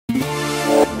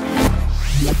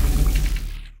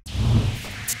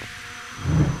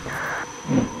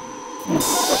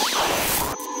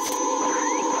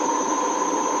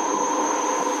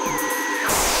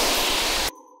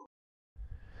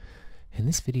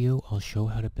this video, I'll show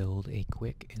how to build a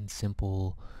quick and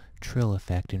simple trill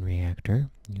effect in Reaktor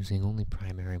using only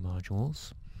primary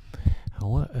modules.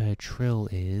 What a trill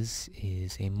is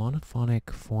a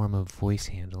monophonic form of voice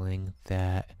handling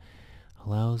that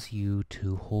allows you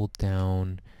to hold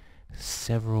down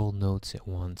several notes at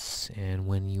once, and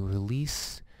when you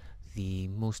release the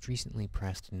most recently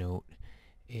pressed note,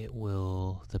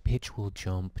 the pitch will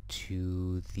jump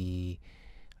to the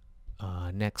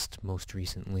next most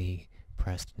recently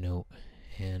pressed note,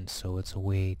 and so it's a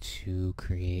way to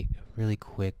create really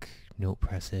quick note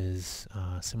presses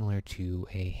similar to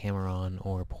a hammer-on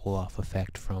or pull-off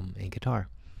effect from a guitar.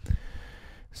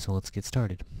 So let's get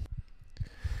started.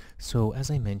 So as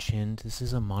I mentioned, this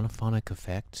is a monophonic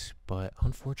effect, but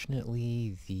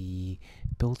unfortunately the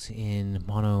built-in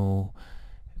mono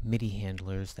MIDI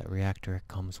handlers that Reaktor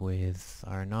comes with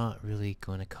are not really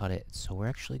going to cut it, so we're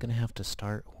actually going to have to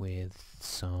start with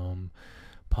some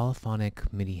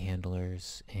polyphonic MIDI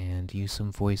handlers and use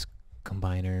some voice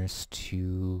combiners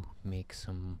to make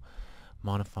some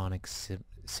monophonic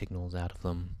signals out of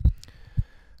them.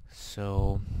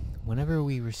 So whenever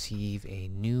we receive a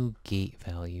new gate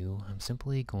value, I'm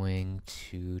simply going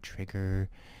to trigger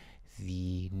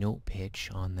the note pitch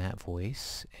on that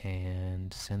voice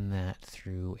and send that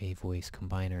through a voice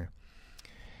combiner.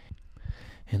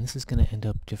 And this is going to end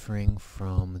up differing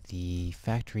from the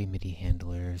factory MIDI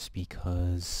handlers,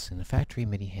 because in a factory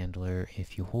MIDI handler,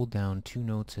 if you hold down two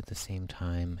notes at the same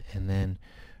time and then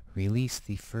release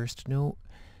the first note,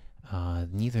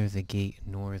 neither the gate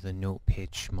nor the note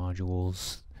pitch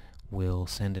modules will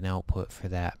send an output for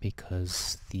that,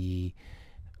 because the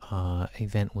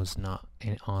event was not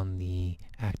on the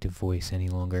active voice any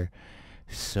longer.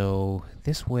 So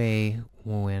this way,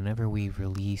 whenever we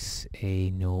release a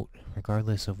note,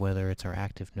 regardless of whether it's our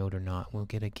active note or not, we'll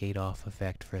get a gate off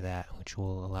effect for that, which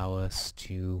will allow us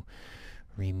to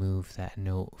remove that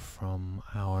note from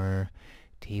our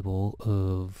table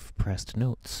of pressed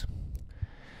notes.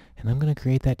 And I'm going to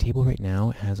create that table right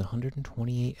now. It has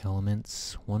 128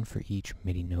 elements, one for each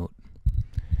MIDI note.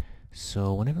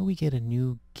 So whenever we get a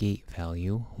new gate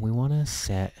value, we want to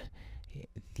set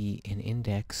an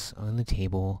index on the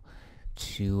table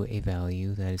to a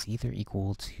value that is either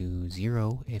equal to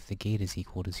 0 if the gate is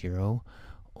equal to 0,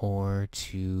 or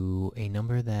to a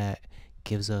number that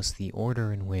gives us the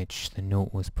order in which the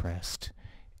note was pressed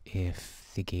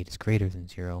if the gate is greater than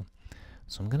 0.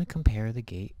 So I'm going to compare the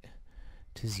gate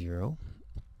to 0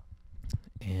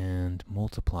 and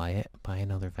multiply it by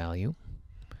another value.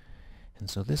 And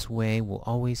so this way we'll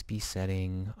always be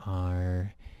setting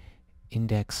our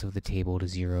index of the table to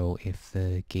 0 if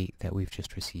the gate that we've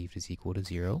just received is equal to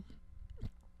 0.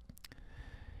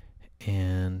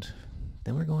 And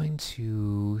then we're going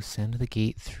to send the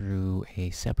gate through a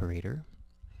separator.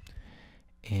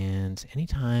 And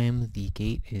anytime the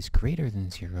gate is greater than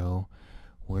 0,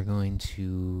 we're going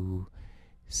to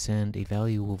send a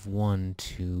value of 1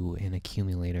 to an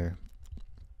accumulator.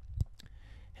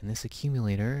 And this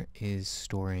accumulator is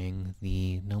storing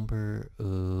the number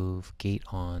of gate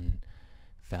on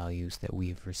values that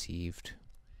we've received.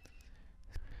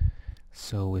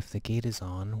 So if the gate is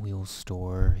on, we will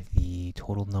store the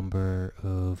total number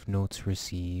of notes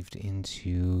received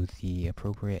into the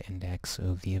appropriate index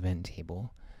of the event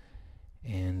table.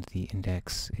 And the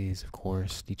index is, of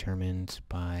course, determined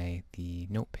by the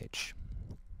note pitch.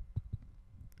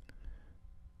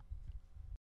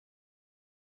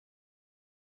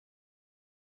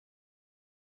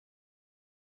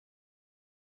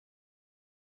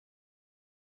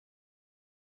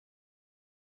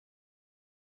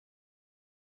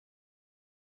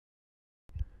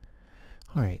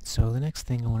 Alright, so the next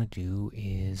thing I want to do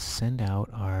is send out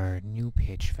our new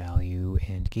pitch value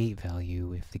and gate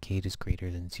value if the gate is greater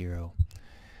than 0.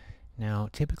 Now,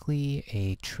 typically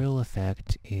a trill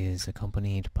effect is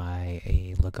accompanied by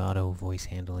a legato voice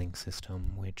handling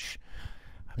system, which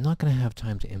I'm not going to have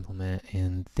time to implement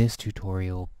in this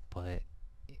tutorial, but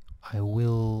I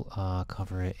will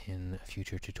cover it in a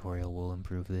future tutorial. We'll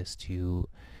improve this to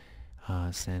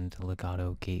send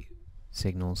legato gate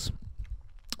signals.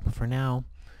 But for now,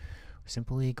 we're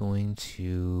simply going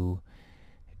to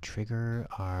trigger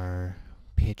our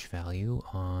pitch value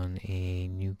on a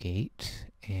new gate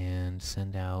and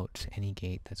send out any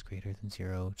gate that's greater than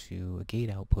 0 to a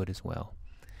gate output as well.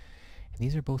 And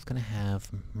these are both going to have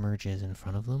merges in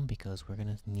front of them, because we're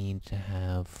going to need to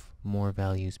have more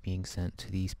values being sent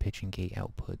to these pitch and gate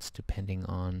outputs depending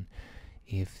on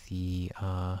if the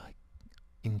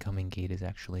incoming gate is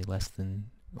actually less than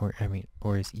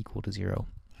or is equal to 0.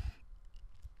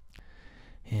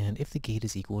 And if the gate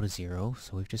is equal to 0,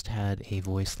 so we've just had a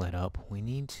voice let up, we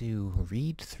need to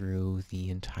read through the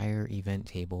entire event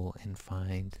table and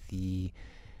find the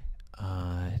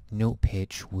note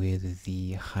pitch with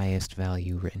the highest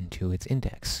value written to its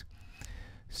index.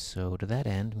 So to that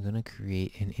end, I'm going to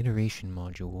create an iteration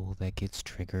module that gets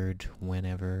triggered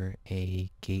whenever a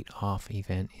gate off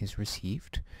event is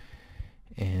received.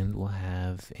 And we'll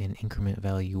have an increment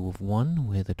value of 1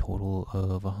 with a total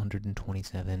of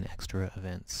 127 extra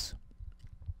events.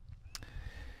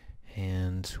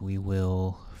 And we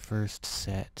will first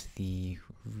set the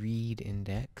read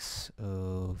index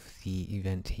of the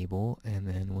event table, and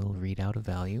then we'll read out a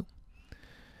value.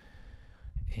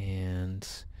 And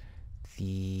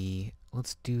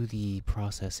let's do the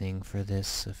processing for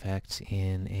this effect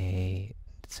in a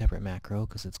separate macro,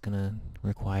 because it's going to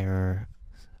require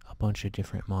a bunch of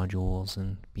different modules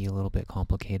and be a little bit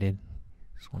complicated.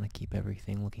 Just want to keep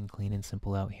everything looking clean and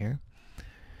simple out here.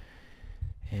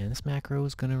 And this macro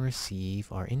is going to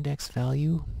receive our index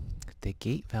value, the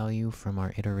gate value from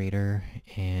our iterator,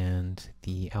 and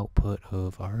the output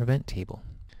of our event table.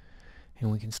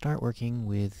 And we can start working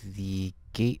with the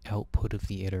gate output of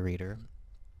the iterator.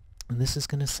 And this is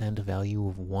going to send a value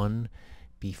of 1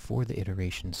 before the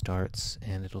iteration starts,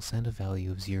 and it'll send a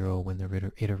value of 0 when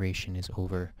the iteration is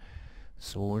over.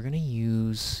 So we're going to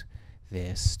use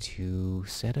this to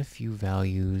set a few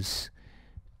values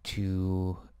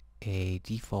to a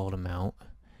default amount,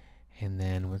 and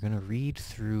then we're going to read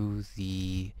through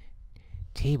the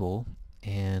table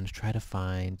and try to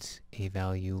find a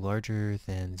value larger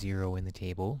than 0 in the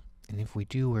table. And if we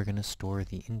do, we're going to store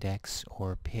the index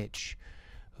or pitch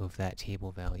of that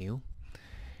table value.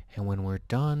 And when we're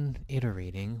done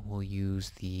iterating, we'll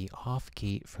use the off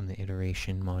gate from the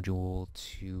iteration module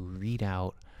to read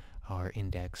out our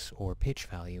index or pitch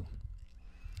value.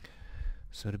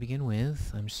 So to begin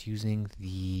with, I'm just using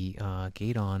the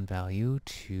gate on value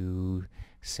to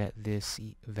set this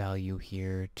value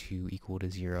here to equal to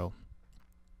 0.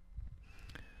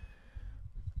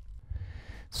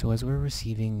 So as we're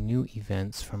receiving new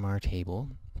events from our table,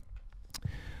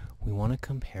 we want to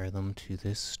compare them to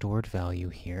this stored value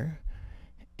here,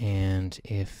 and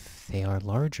if they are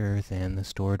larger than the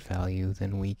stored value,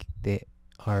 then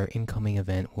our incoming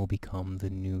event will become the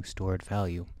new stored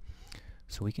value.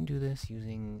 So we can do this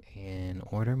using an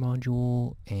order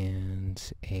module and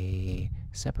a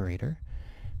separator,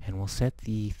 and we'll set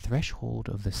the threshold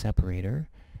of the separator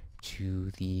to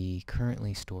the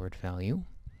currently stored value.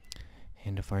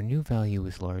 And if our new value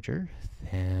is larger,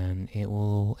 then it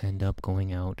will end up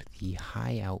going out the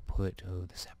high output of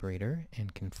the separator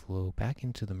and can flow back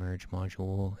into the merge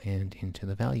module and into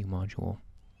the value module.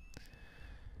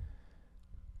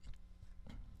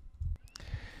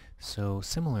 So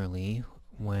similarly,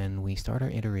 when we start our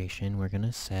iteration, we're going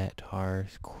to set our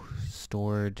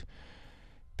stored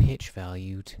pitch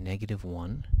value to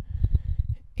 -1.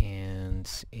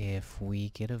 And if we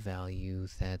get a value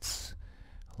that's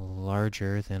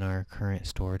larger than our current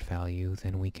stored value,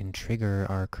 then we can trigger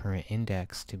our current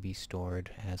index to be stored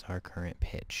as our current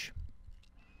pitch.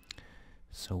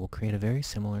 So we'll create a very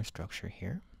similar structure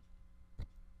here.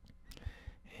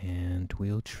 And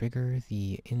we'll trigger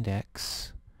the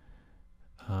index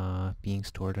being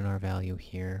stored in our value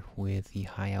here with the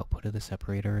high output of the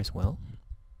separator as well.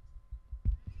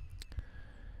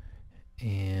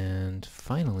 And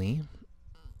finally,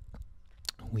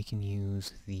 we can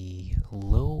use the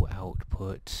low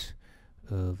output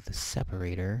of the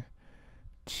separator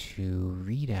to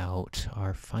read out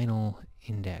our final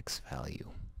index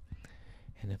value.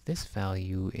 And if this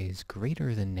value is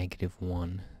greater than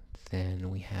 -1, then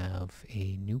we have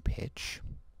a new pitch.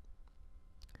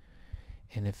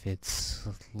 And if it's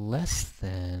less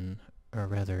than, or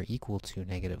rather equal to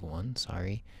 -1,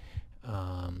 sorry,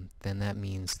 then that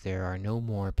means there are no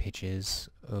more pitches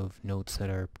of notes that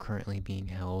are currently being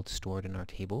held stored in our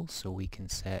table, so we can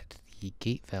set the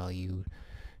gate value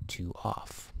to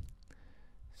off.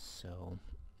 So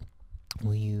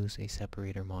we'll use a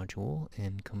separator module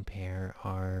and compare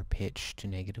our pitch to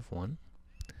 -1.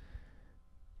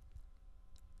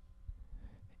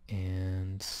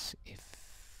 And if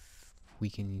we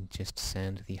can just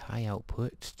send the high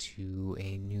output to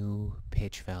a new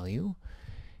pitch value,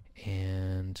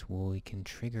 and we can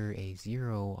trigger a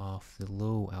 0 off the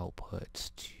low output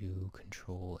to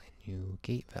control a new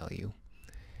gate value.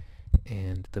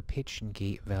 And the pitch and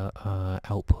gate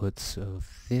outputs of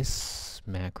this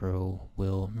macro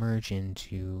will merge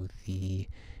into the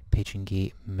pitch and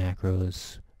gate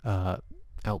macros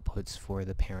outputs for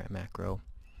the parent macro,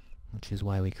 which is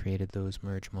why we created those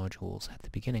merge modules at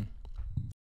the beginning.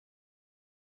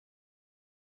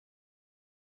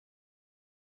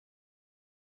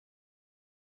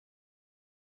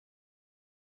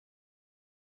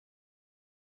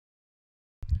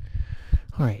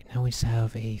 Alright, now we just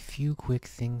have a few quick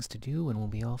things to do and we'll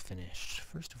be all finished.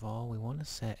 First of all, we want to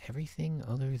set everything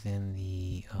other than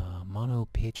the mono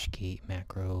pitch gate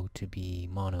macro to be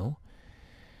mono.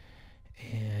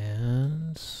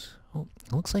 And oh,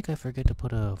 it looks like I forget to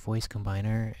put a voice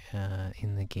combiner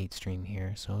in the gate stream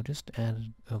here, so just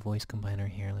add a voice combiner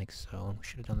here like so, and we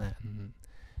should have done that in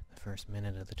the first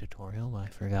minute of the tutorial, but I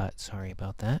forgot. Sorry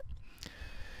about that.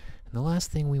 And the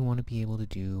last thing we want to be able to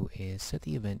do is set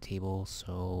the event table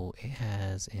so it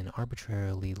has an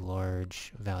arbitrarily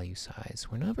large value size.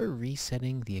 We're never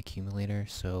resetting the accumulator,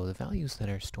 so the values that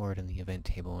are stored in the event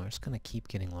table are just going to keep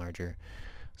getting larger.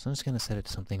 So I'm just going to set it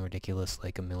to something ridiculous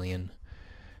like 1,000,000.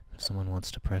 If someone wants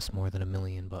to press more than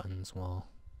 1,000,000 buttons while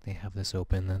they have this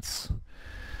open, that's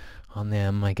on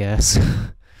them, I guess.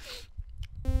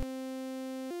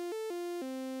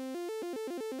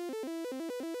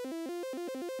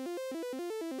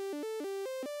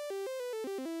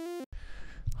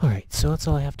 Alright, so that's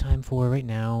all I have time for right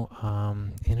now.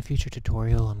 In a future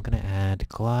tutorial, I'm going to add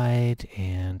glide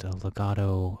and a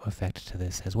legato effect to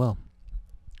this as well.